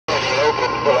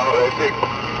Pull out that big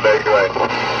bag right.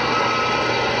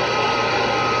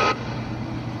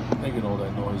 Making all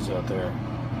that noise out there.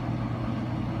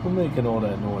 We're making all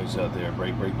that noise out there.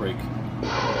 Break, break, break.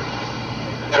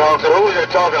 You know, so who's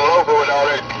just talking local with all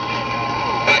that?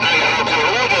 So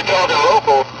who's just talking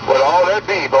local with all that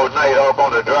beef on Nighthawk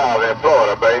on the drive in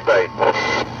Florida, baby?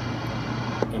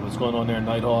 Hey, what's going on there,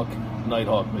 Nighthawk?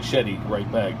 Nighthawk, machete,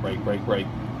 right back, break, break, break.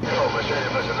 Hello,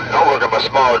 Machete, listen, I'm working my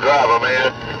small driver,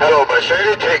 man. Hello,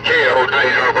 Machete, take care of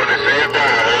Nighthawk on the same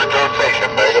time. Don't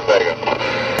station, beggar, beggar.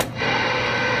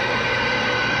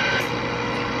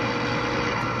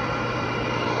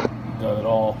 Got it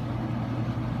all.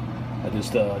 I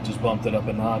just bumped it up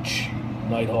a notch.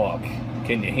 Nighthawk,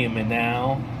 can you hear me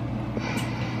now?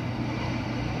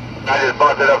 I just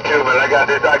bumped it up too, man. I got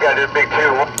this big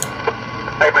tube.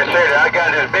 Hey, Machete, I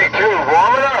got this big tube.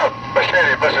 Warm it up.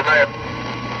 Machete, listen, man.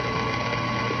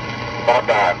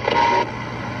 Bye-bye.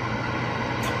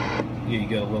 Yeah, you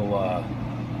got a little, I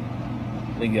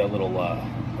think you got a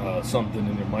little, something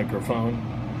in your microphone.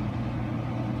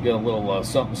 You got a little,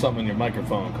 something in your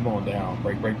microphone. Come on down.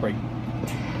 Break, break, break.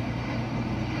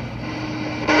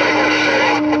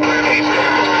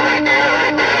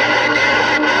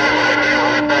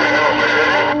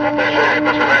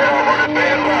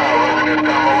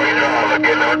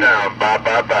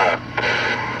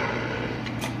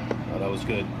 Oh, that was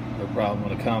good. No problem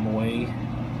on a Comaway.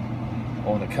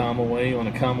 On a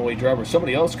Comaway driver.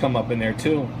 Somebody else come up in there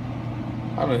too.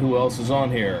 I don't know who else is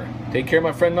on here. Take care of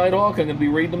my friend Nighthawk. I'm going to be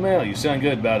reading the mail. You sound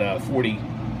good. About 40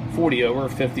 over,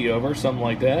 50 over, something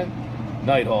like that.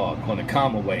 Nighthawk on a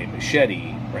Comaway.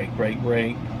 Machete. Break, break,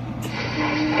 break.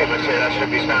 Hey, Machete, that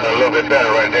should be sounding a little bit better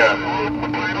right there.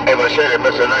 Hey, Machete,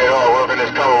 Mr. Nighthawk working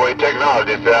this Comaway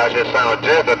technology. So I should sound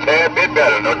just a tad bit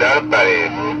better, no doubt about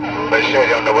it.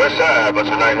 Machete on the west side,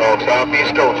 Mr. Nighthawk,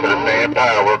 southeast coast for the same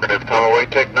time, working this Comaway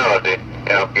technology.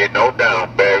 And I'm getting on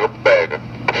down, bagger, bagger.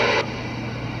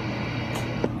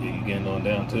 Yeah, you getting on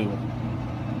down too.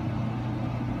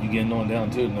 You getting on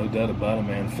down too, no doubt about it,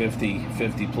 man.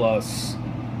 50 plus.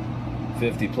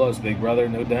 50 plus, big brother,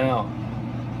 no doubt.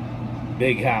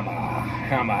 Big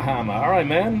hammer. All right,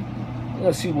 man.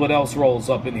 Let's see what else rolls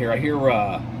up in here. I hear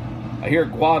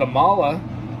Guatemala.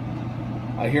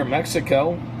 I hear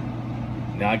Mexico.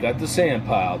 Now I got the sand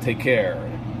pile. Take care.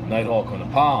 Nighthawk on the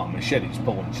palm. Machete's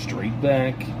pulling straight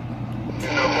back. You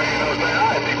know,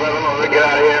 I think, brother, I'm gonna get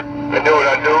out of here and do what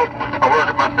I do. I'm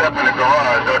working myself in the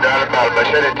garage, no doubt about it.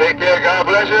 Machete, take care. God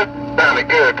bless you. Sounding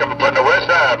good. Coming from the west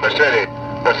side, Machete.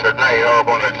 Mr. Nighthawk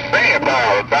on the sand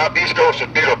pile. Southeast coast is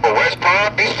beautiful. West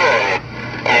Palm Beach, Florida.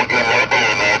 I'm getting right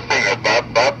down there. Singing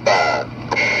bye.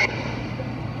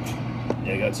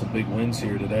 Yeah, I got some big winds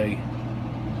here today.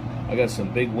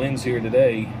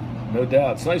 No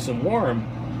doubt. It's nice and warm,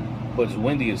 but it's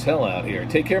windy as hell out here.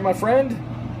 Take care, my friend.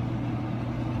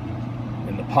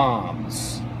 In the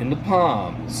palms. The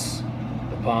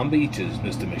Palm Beaches,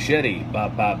 Mr. Machete. Bye.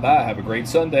 Have a great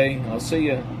Sunday. I'll see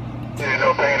you.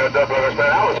 No pain, no dust, man.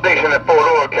 I was stationed at Fort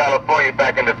Ord, California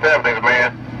back in the 70s,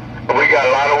 man. We got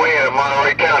a lot of wind in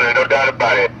Monterey County, no doubt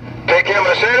about it. Take care,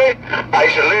 Machete. I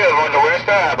used to live on the west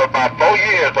side for about 4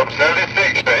 years, from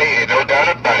 76 to 80, no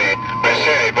doubt about it.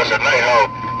 Machete, Mr. Nighthawk,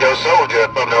 your soldier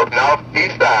from the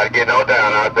northeast side, getting on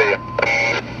down out there.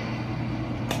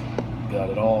 Got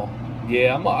it all.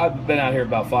 Yeah, I've been out here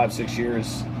about 5-6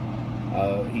 years.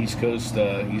 East Coast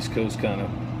kind of.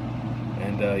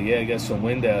 And yeah, I got some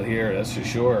wind out here, that's for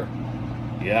sure.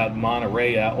 Yeah, out in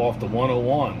Monterey, out off the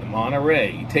 101,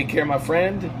 Monterey. Take care, my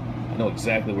friend. I know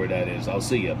exactly where that is. I'll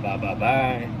see you.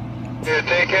 Bye. Yeah,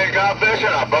 take care, God bless you.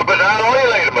 I'll bump it down on you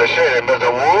later, Machete. Mr.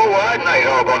 Worldwide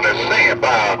Nighthawk on the sand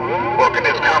pile, working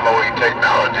this Comaway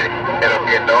technology. And I'm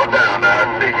getting on down now.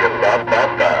 I'll see you.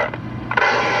 Bye.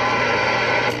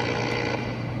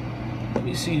 Let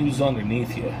me see who's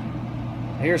underneath you.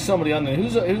 I hear somebody on there.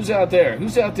 Who's out there?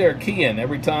 Who's out there keying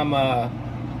every time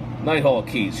Nighthawk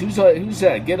keys? Who's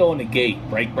that? Get on the gate.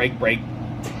 Break. Hey,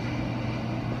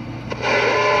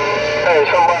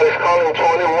 somebody's calling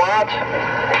 20 watts.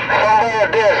 Somebody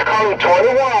out there is calling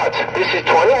 20 watts. This is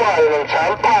 20 watts and I'm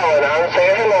Tom Power and I'm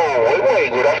saying hello. Wait,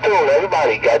 good afternoon,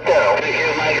 everybody. Get down.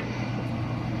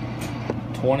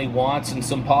 20 watts in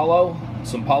Sao Paulo,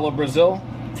 Brazil.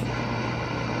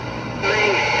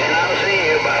 And I'll see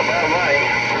you. Bye.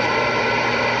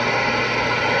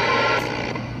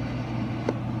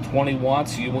 20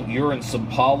 watts. You're in Sao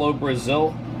Paulo,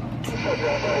 Brazil. Speaking,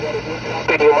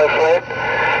 my friend.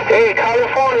 Hey,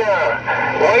 California.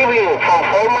 Waving from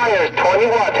Fort Myers, 20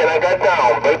 watts, and I got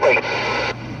down. Wait.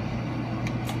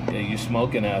 Yeah, you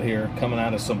smoking out here, coming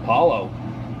out of Sao Paulo.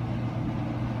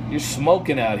 You're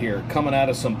smoking out here, coming out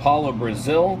of Sao Paulo,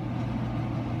 Brazil.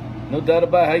 No doubt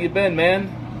about it. How you been,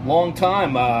 man? Long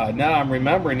time. Now I'm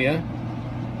remembering you.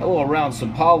 Hello around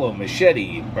Sao Paulo,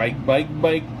 machete. Bike. No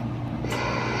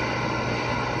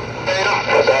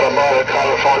doubt about it,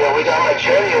 California. We got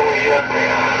machete over here.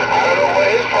 I don't know where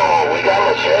he's from. We got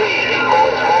machete. He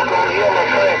going smoke over here, my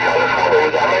friend. California,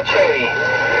 we got machete.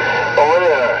 Over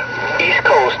there. East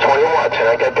Coast, 20 watts, and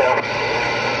I got down.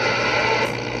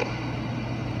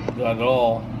 Got it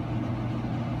all.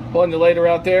 Pulling you later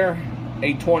out there.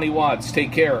 820 watts.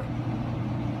 Take care.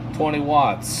 20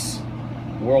 watts.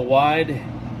 Worldwide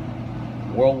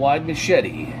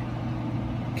machete.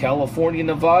 California,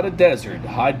 Nevada desert.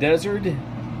 High desert.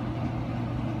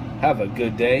 Have a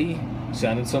good day.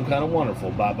 Sounding some kind of wonderful.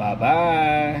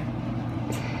 Bye.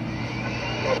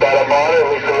 No doubt about it,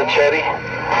 Mr. Machete.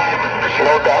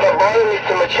 No doubt about it,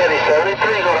 Mr. Machete. 73,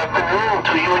 good afternoon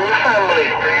to you and your family.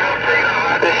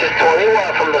 This is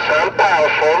 21 from the Sao Paulo,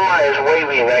 4 miles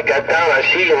waving. I got down, I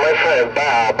see you, my friend.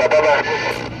 Bye.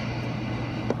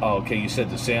 Oh, okay, you said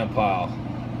the Sao Paulo.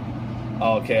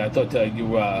 Oh, okay, I thought you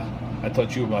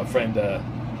were my friend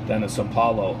down in Sao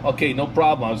Paulo. Okay, no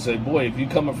problem. I would say, boy, if you're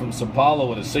coming from Sao Paulo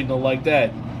with a signal like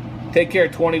that, take care.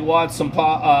 20 watts, Sao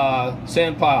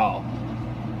Paulo.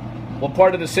 What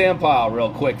part of the Sao Paulo,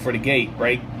 real quick, for the gate,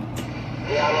 right?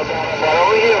 Yeah, no doubt about it.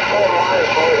 Over here, 4 miles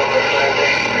later, my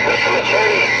friend. Mr.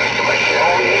 Machete,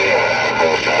 over here.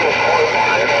 4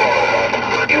 miles.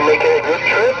 You making a good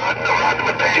trip?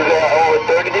 You got over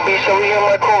 30 degrees over here,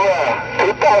 my Cobra.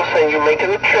 2,000, you making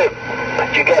a trip.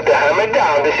 You got the hammer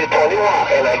down. This is 20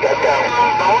 watt, and I got down.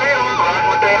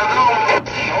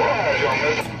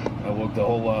 I worked the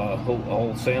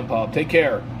whole Sao Paulo. Take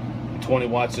care. 20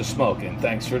 watts of smoke, and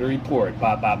thanks for the report.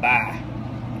 Bye.